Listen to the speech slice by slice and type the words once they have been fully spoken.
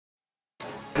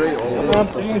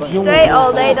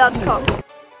DreAllDay.com.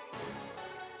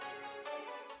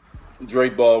 Dre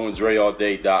Baldwin,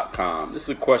 DreAllDay.com. This is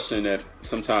a question that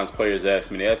sometimes players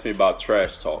ask me. They ask me about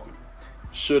trash talking.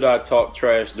 Should I talk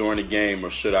trash during the game or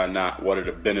should I not? What are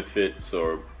the benefits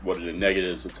or what are the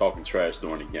negatives of talking trash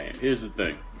during the game? Here's the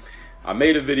thing. I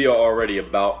made a video already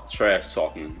about trash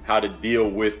talking, how to deal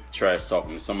with trash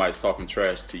talking when somebody's talking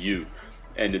trash to you.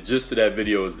 And the gist of that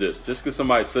video is this. Just because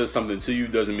somebody says something to you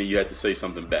doesn't mean you have to say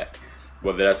something back.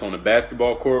 Whether that's on the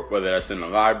basketball court, whether that's in the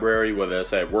library, whether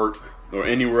that's at work, or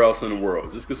anywhere else in the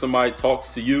world. Just because somebody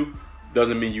talks to you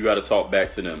doesn't mean you got to talk back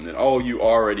to them. And you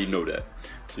already know that.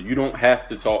 So you don't have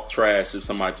to talk trash if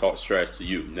somebody talks trash to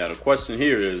you. Now the question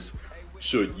here is,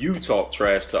 should you talk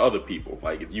trash to other people?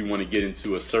 Like if you want to get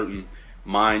into a certain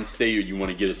mind state or you want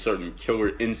to get a certain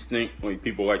killer instinct, like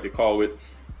people like to call it,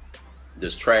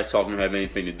 does trash talking have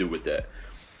anything to do with that?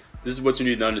 This is what you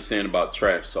need to understand about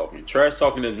trash talking. Trash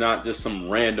talking is not just some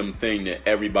random thing that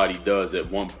everybody does at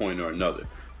one point or another.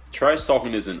 Trash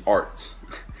talking is an art.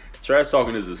 Trash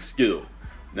talking is a skill.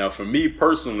 Now for me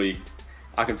personally,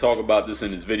 I can talk about this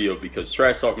in this video because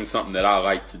trash talking is something that I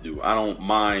like to do. I don't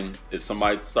mind if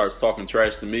somebody starts talking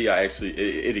trash to me.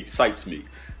 It excites me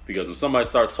because if somebody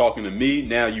starts talking to me,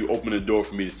 now you open the door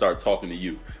for me to start talking to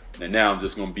you. And now I'm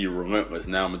just going to be relentless.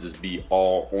 Now I'm going to just be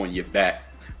all on your back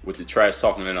with the trash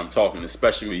talking that I'm talking,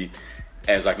 especially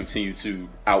as I continue to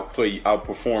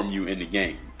outperform you in the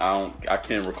game. I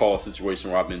can't recall a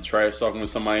situation where I've been trash talking with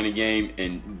somebody in the game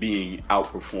and being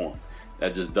outperformed.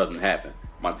 That just doesn't happen.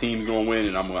 My team's gonna win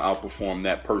and I'm gonna outperform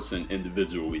that person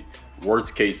individually.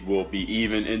 Worst case will be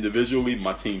even individually,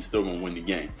 my team's still gonna win the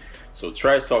game. So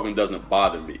trash talking doesn't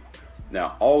bother me.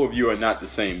 Now, all of you are not the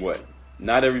same way.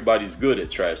 Not everybody's good at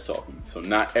trash talking, so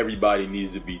not everybody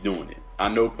needs to be doing it. I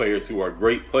know players who are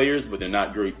great players, but they're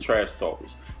not great trash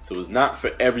talkers. So it's not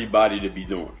for everybody to be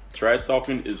doing. Trash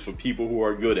talking is for people who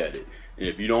are good at it. And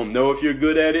if you don't know if you're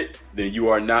good at it, then you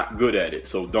are not good at it,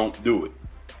 so don't do it.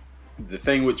 The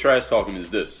thing with trash talking is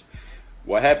this.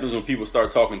 What happens when people start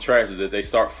talking trash is that they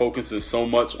start focusing so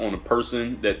much on the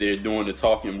person that they're doing the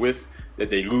talking with that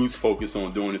they lose focus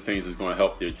on doing the things that's going to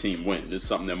help their team win. This is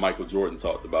something that Michael Jordan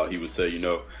talked about. He would say,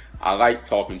 I like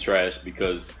talking trash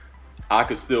because I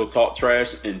could still talk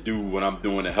trash and do what I'm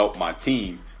doing to help my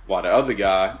team. While the other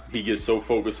guy, he gets so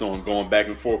focused on going back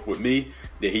and forth with me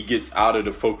that he gets out of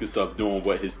the focus of doing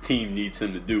what his team needs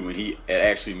him to do. And it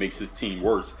actually makes his team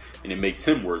worse and it makes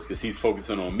him worse because he's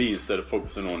focusing on me instead of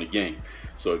focusing on the game.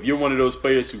 So if you're one of those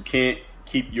players who can't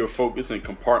keep your focus and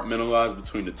compartmentalize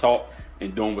between the talk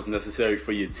and doing what's necessary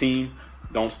for your team,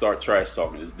 don't start trash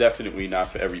talking. It's definitely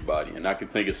not for everybody. And I can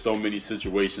think of so many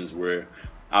situations where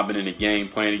I've been in a game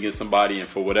playing against somebody and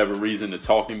for whatever reason the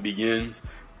talking begins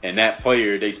and that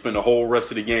player, they spend the whole rest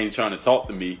of the game trying to talk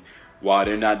to me while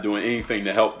they're not doing anything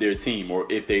to help their team.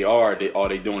 Or if they are, all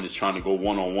they doing is trying to go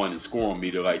one-on-one and score on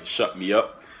me to like shut me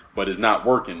up. But it's not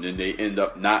working. Then they end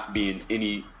up not being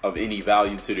of any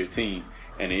value to their team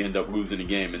and they end up losing the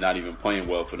game and not even playing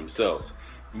well for themselves.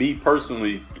 Me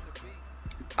personally,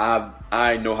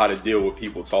 I know how to deal with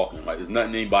people talking. Like there's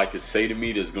nothing anybody could say to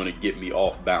me that's going to get me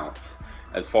off balance.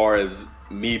 As far as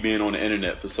me being on the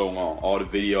internet for so long, all the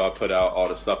video I put out, all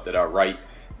the stuff that I write,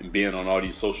 and being on all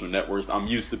these social networks, I'm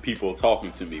used to people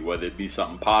talking to me, whether it be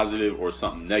something positive or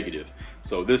something negative.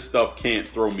 So this stuff can't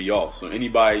throw me off. So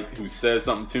anybody who says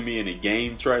something to me in a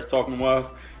game, trash talking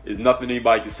wise, is nothing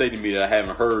anybody can say to me that I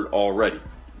haven't heard already.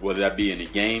 Whether that be in a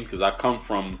game, because I come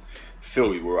from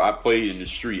Philly where I played in the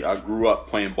street. I grew up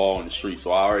playing ball in the street,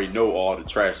 so I already know all the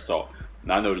trash talk.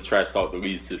 And I know the trash talk that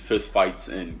leads to fist fights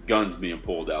and guns being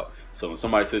pulled out. So when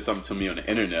somebody says something to me on the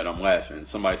internet, I'm laughing.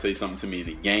 Somebody says something to me in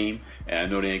the game, and I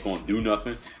know they ain't gonna do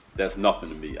nothing, that's nothing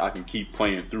to me. I can keep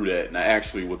playing through that, and I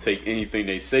actually will take anything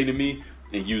they say to me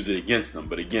and use it against them.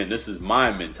 But again, this is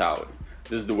my mentality.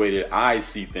 This is the way that I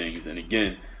see things. And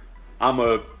again,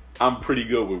 I'm pretty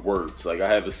good with words. Like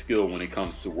I have a skill when it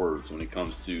comes to words, when it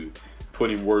comes to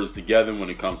putting words together, when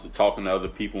it comes to talking to other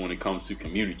people, when it comes to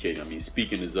communicating. I mean,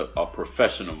 speaking is a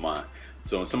profession of mine.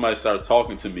 So when somebody starts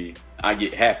talking to me, I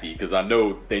get happy because I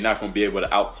know they're not going to be able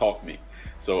to out-talk me.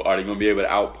 So are they going to be able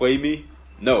to outplay me?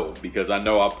 No, because I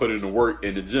know I put in the work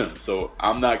in the gym. So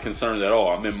I'm not concerned at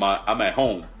all. I'm at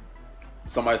home.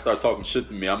 Somebody starts talking shit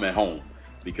to me, I'm at home.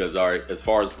 Because as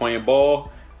far as playing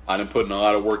ball, I done put in a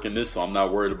lot of work in this, so I'm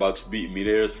not worried about you beating me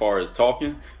there. As far as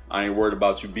talking, I ain't worried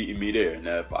about you beating me there.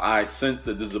 Now, if I sense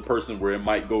that this is a person where it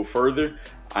might go further,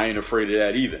 I ain't afraid of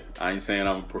that either. I ain't saying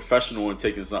I'm a professional in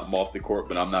taking something off the court,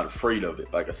 but I'm not afraid of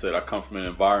it. Like I said, I come from an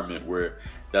environment where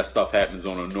that stuff happens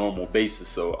on a normal basis,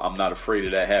 so I'm not afraid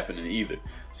of that happening either.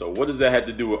 So what does that have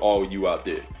to do with all of you out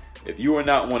there? If you are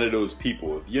not one of those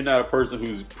people, if you're not a person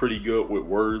who's pretty good with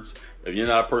words, if you're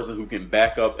not a person who can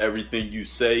back up everything you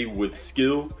say with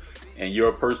skill, and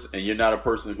you're not a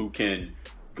person who can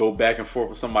go back and forth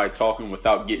with somebody talking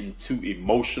without getting too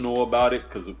emotional about it,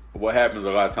 because what happens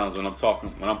a lot of times when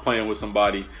I'm playing with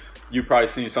somebody, you've probably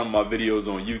seen some of my videos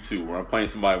on YouTube where I'm playing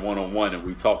somebody one-on-one and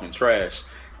we talking trash,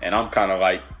 and I'm kind of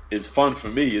like, it's fun for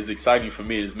me, it's exciting for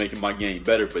me, it's making my game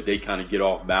better, but they kind of get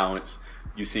off balance.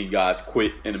 You see guys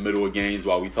quit in the middle of games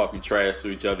while we talking trash to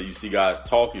each other. You see guys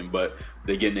talking, but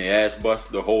they getting their ass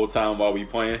busted the whole time while we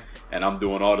playing, and I'm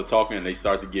doing all the talking and they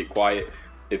start to get quiet.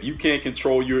 If you can't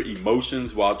control your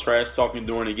emotions while trash talking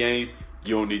during a game,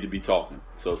 you don't need to be talking.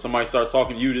 So if somebody starts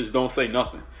talking to you, just don't say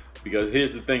nothing. Because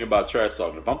here's the thing about trash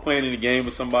talking. If I'm playing in a game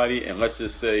with somebody, and let's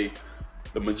just say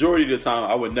the majority of the time,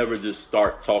 I would never just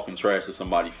start talking trash to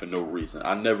somebody for no reason.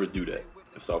 I never do that.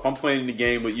 So if I'm playing in the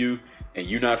game with you and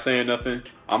you're not saying nothing,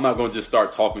 I'm not going to just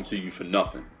start talking to you for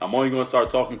nothing. I'm only going to start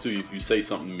talking to you if you say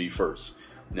something to me first.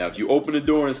 Now, if you open the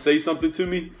door and say something to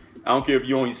me, I don't care if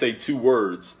you only say 2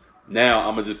 words. Now,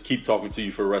 I'm going to just keep talking to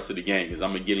you for the rest of the game, because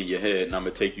I'm going to get in your head and I'm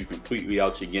going to take you completely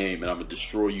out your game, and I'm going to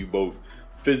destroy you both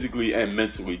physically and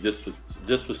mentally just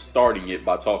for starting it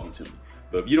by talking to me.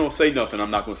 But if you don't say nothing,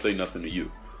 I'm not going to say nothing to you.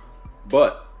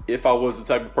 But if I was the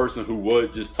type of person who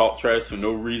would just talk trash for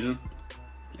no reason,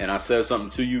 and I said something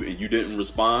to you and you didn't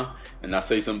respond, and I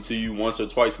say something to you once or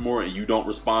twice more and you don't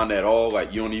respond at all,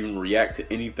 like you don't even react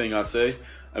to anything I say,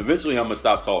 eventually I'm going to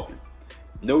stop talking.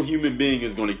 No human being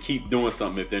is going to keep doing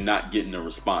something if they're not getting a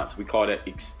response. We call that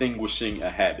extinguishing a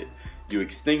habit. You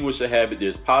extinguish a habit.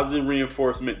 There's positive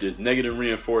reinforcement, there's negative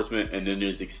reinforcement, and then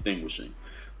there's extinguishing.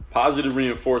 Positive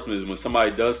reinforcement is when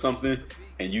somebody does something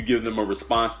and you give them a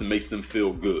response that makes them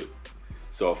feel good.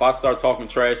 So if I start talking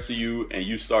trash to you and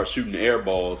you start shooting air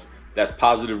balls, that's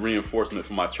positive reinforcement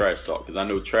for my trash talk, because I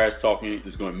know trash talking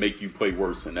is going to make you play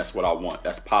worse, and that's what I want.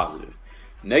 That's positive.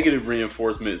 Negative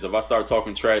reinforcement is if I start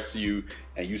talking trash to you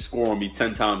and you score on me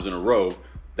 10 times in a row,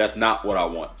 that's not what I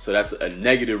want. So that's a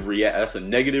negative that's a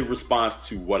negative response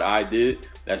to what I did.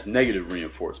 That's negative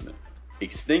reinforcement.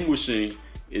 Extinguishing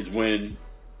is when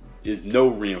there's no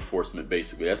reinforcement,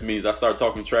 basically. That means I start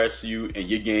talking trash to you and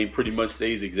your game pretty much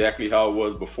stays exactly how it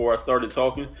was before I started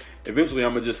talking. Eventually,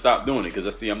 I'm going to just stop doing it, because I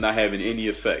see I'm not having any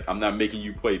effect. I'm not making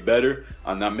you play better.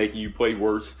 I'm not making you play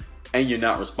worse. And you're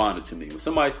not responding to me. When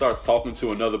somebody starts talking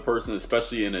to another person,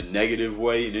 especially in a negative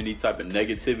way, and any type of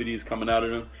negativity is coming out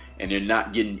of them, and they're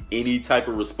not getting any type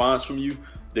of response from you,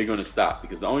 they're going to stop.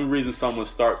 Because the only reason someone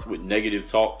starts with negative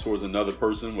talk towards another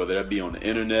person, whether that be on the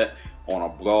internet, on a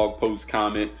blog post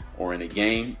comment, or in a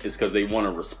game, is because they want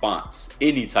a response,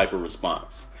 any type of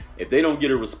response. If they don't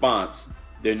get a response,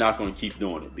 they're not going to keep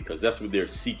doing it, because that's what they're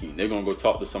seeking. They're going to go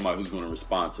talk to somebody who's going to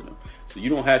respond to them. So you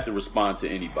don't have to respond to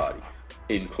anybody.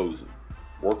 In closing,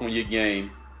 work on your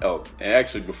game. Oh, and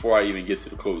actually, before I even get to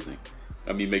the closing,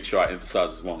 let me make sure I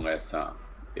emphasize this one last time.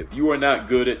 If you are not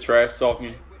good at trash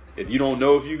talking, if you don't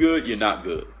know if you're good, you're not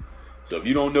good. So if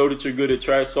you don't know that you're good at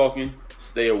trash talking,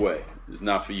 stay away. It's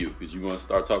not for you, because you're going to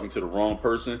start talking to the wrong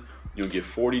person. You're going to get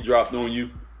 40 dropped on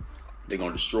you. They're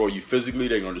going to destroy you physically.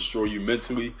 They're going to destroy you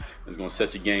mentally. It's going to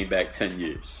set your game back 10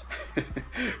 years.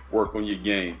 Work on your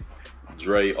game.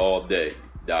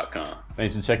 DreAllDay.com.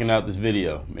 Thanks for checking out this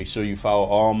video. Make sure you follow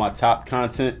all my top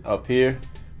content up here.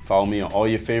 Follow me on all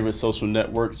your favorite social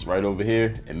networks right over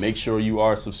here. And make sure you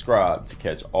are subscribed to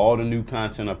catch all the new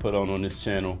content I put on this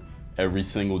channel every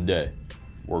single day.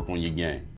 Work on your game.